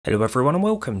Hello everyone and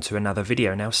welcome to another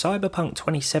video. Now Cyberpunk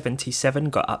 2077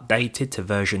 got updated to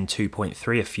version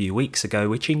 2.3 a few weeks ago,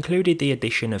 which included the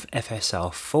addition of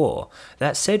FSR 4.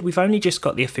 That said, we've only just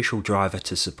got the official driver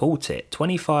to support it.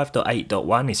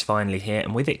 25.8.1 is finally here,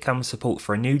 and with it comes support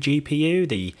for a new GPU,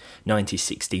 the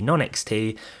 9060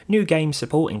 non-XT, new game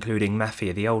support including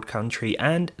Mafia the Old Country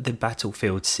and the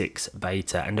Battlefield 6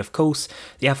 beta, and of course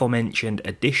the aforementioned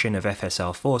addition of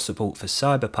FSR 4 support for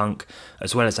Cyberpunk,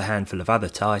 as well as a handful of other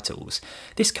titles.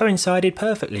 This coincided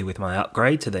perfectly with my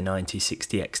upgrade to the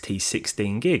 9060 XT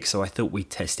 16GB, so I thought we'd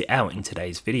test it out in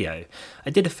today's video.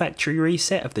 I did a factory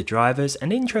reset of the drivers,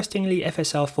 and interestingly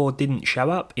FSR 4 didn't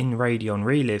show up in Radeon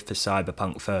Relive for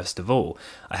Cyberpunk first of all.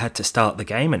 I had to start the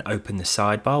game and open the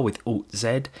sidebar with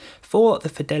Alt-Z for the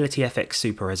Fidelity FX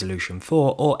Super Resolution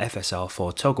 4 or FSR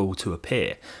 4 toggle to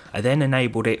appear. I then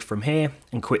enabled it from here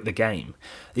and quit the game.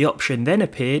 The option then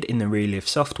appeared in the Relive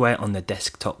software on the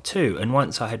desktop too, and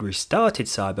once I had restarted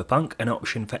Cyberpunk, an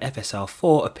option for FSR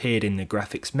 4 appeared in the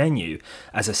graphics menu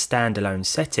as a standalone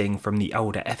setting from the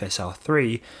older FSR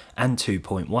 3 and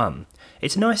 2.1.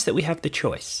 It's nice that we have the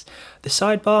choice. The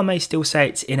sidebar may still say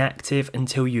it's inactive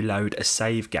until you load a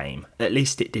save game, at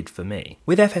least it did for me.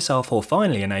 With FSR 4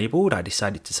 finally enabled, I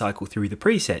decided to cycle through the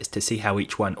presets to see how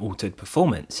each one altered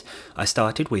performance. I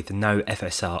started with no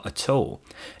FSR at all.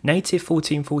 Native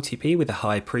 1440p with a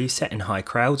high preset and high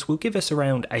crowds will give us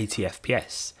around 80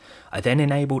 FPS. I then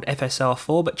enabled FSR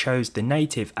 4 but chose the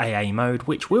native AA mode,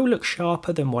 which will look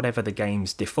sharper than whatever the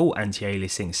game's default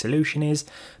anti-aliasing solution is,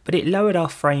 but it lowered our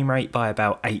frame rate by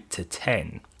about 8 to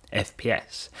 10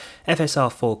 FPS.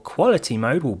 FSR 4 quality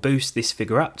mode will boost this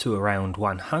figure up to around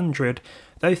 100,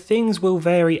 though things will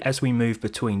vary as we move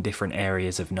between different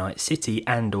areas of Night City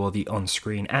and or the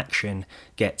on-screen action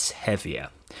gets heavier.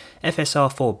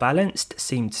 FSR 4 balanced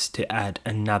seems to add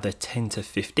another 10 to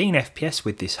 15 FPS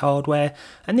with this hardware,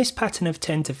 and this pattern of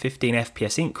 10 to 15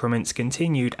 FPS increments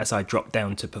continued as I dropped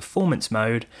down to performance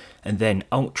mode and then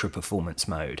ultra performance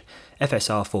mode.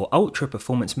 FSR 4 ultra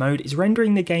performance mode is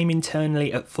rendering the game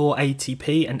internally at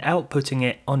 480p and outputting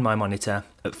it on my monitor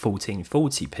at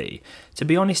 1440p. To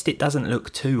be honest, it doesn't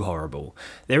look too horrible.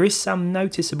 There is some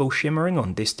noticeable shimmering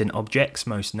on distant objects,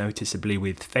 most noticeably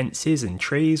with fences and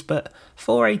trees, but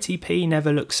 480p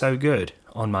never looks so good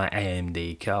on my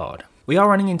AMD card. We are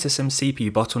running into some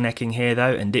CPU bottlenecking here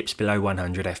though, and dips below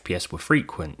 100 FPS were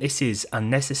frequent. This is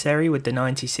unnecessary with the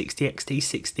 9060 XT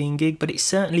 16GB, but it's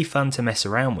certainly fun to mess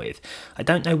around with. I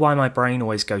don't know why my brain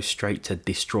always goes straight to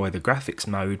destroy the graphics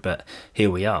mode, but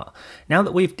here we are. Now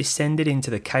that we've descended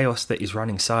into the chaos that is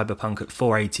running Cyberpunk at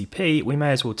 480p, we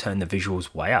may as well turn the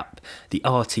visuals way up. The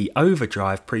RT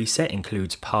Overdrive preset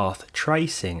includes path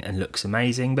tracing and looks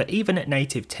amazing, but even at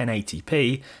native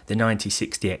 1080p, the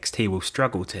 9060 XT will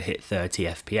struggle to hit 30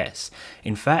 FPS.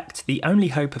 In fact, the only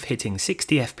hope of hitting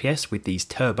 60 FPS with these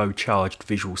turbocharged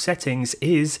visual settings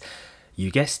is, you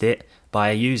guessed it,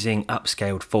 by using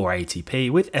upscaled 480p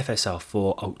with FSR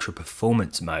 4 Ultra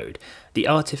Performance mode. The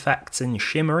artifacts and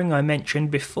shimmering I mentioned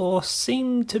before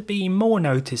seem to be more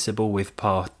noticeable with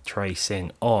path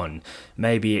tracing on.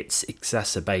 Maybe it's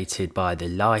exacerbated by the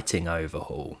lighting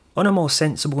overhaul. On a more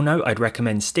sensible note, I'd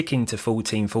recommend sticking to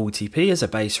 1440p as a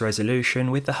base resolution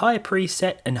with the high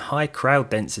preset and high crowd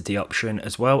density option,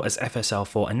 as well as FSR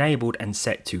 4 enabled and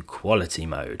set to quality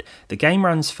mode. The game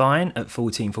runs fine at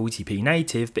 1440p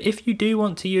native, but if you do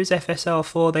want to use FSR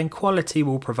 4, then quality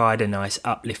will provide a nice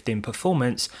uplift in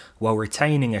performance while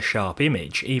retaining a sharp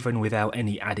image, even without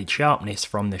any added sharpness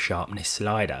from the sharpness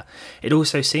slider. It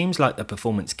also seems like the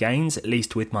performance gains, at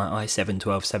least with my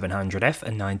i7-12700F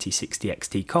and 9060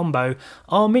 XT combo,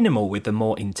 are minimal with the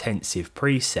more intensive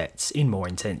presets in more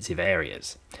intensive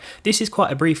areas. This is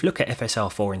quite a brief look at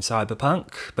FSR 4 in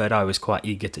Cyberpunk, but I was quite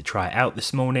eager to try it out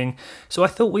this morning, so I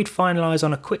thought we'd finalise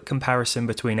on a quick comparison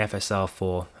between FSR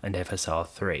 4 and FSR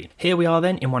 3. Here we are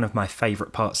then in one of my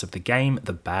favourite parts of the game,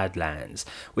 the Badlands.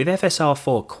 With FSR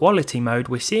 4 quality mode,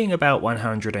 we're seeing about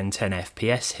 110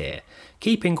 FPS here.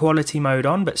 Keeping quality mode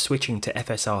on but switching to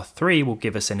FSR 3 will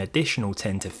give us an additional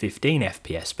 10 to 15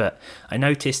 FPS, but I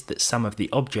noticed that some of the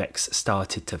objects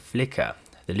started to flicker.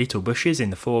 The little bushes in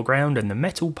the foreground and the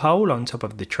metal pole on top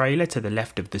of the trailer to the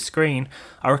left of the screen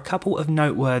are a couple of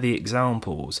noteworthy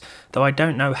examples, though I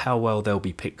don't know how well they'll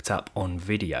be picked up on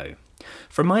video.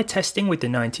 From my testing with the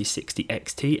 9060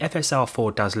 XT, FSR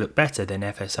 4 does look better than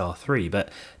FSR 3, but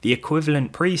the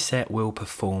equivalent preset will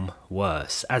perform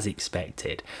worse, as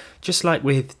expected. Just like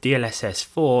with DLSS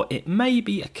 4, it may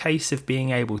be a case of being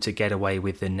able to get away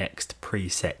with the next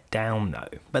preset down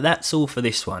though. But that's all for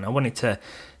this one. I wanted to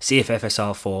see if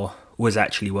FSR 4 was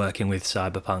actually working with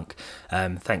Cyberpunk,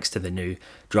 thanks to the new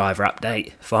driver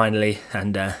update finally,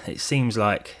 and it seems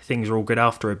like things are all good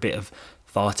after a bit of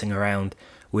farting around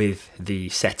with the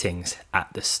settings at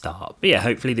the start. But yeah,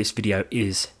 hopefully this video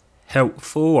is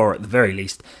helpful, or at the very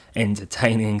least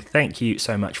entertaining. Thank you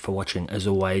so much for watching. As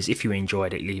always, if you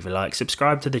enjoyed it, leave a like,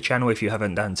 subscribe to the channel if you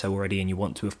haven't done so already and you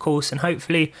want to, of course, and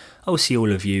hopefully I'll see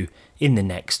all of you in the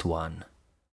next one.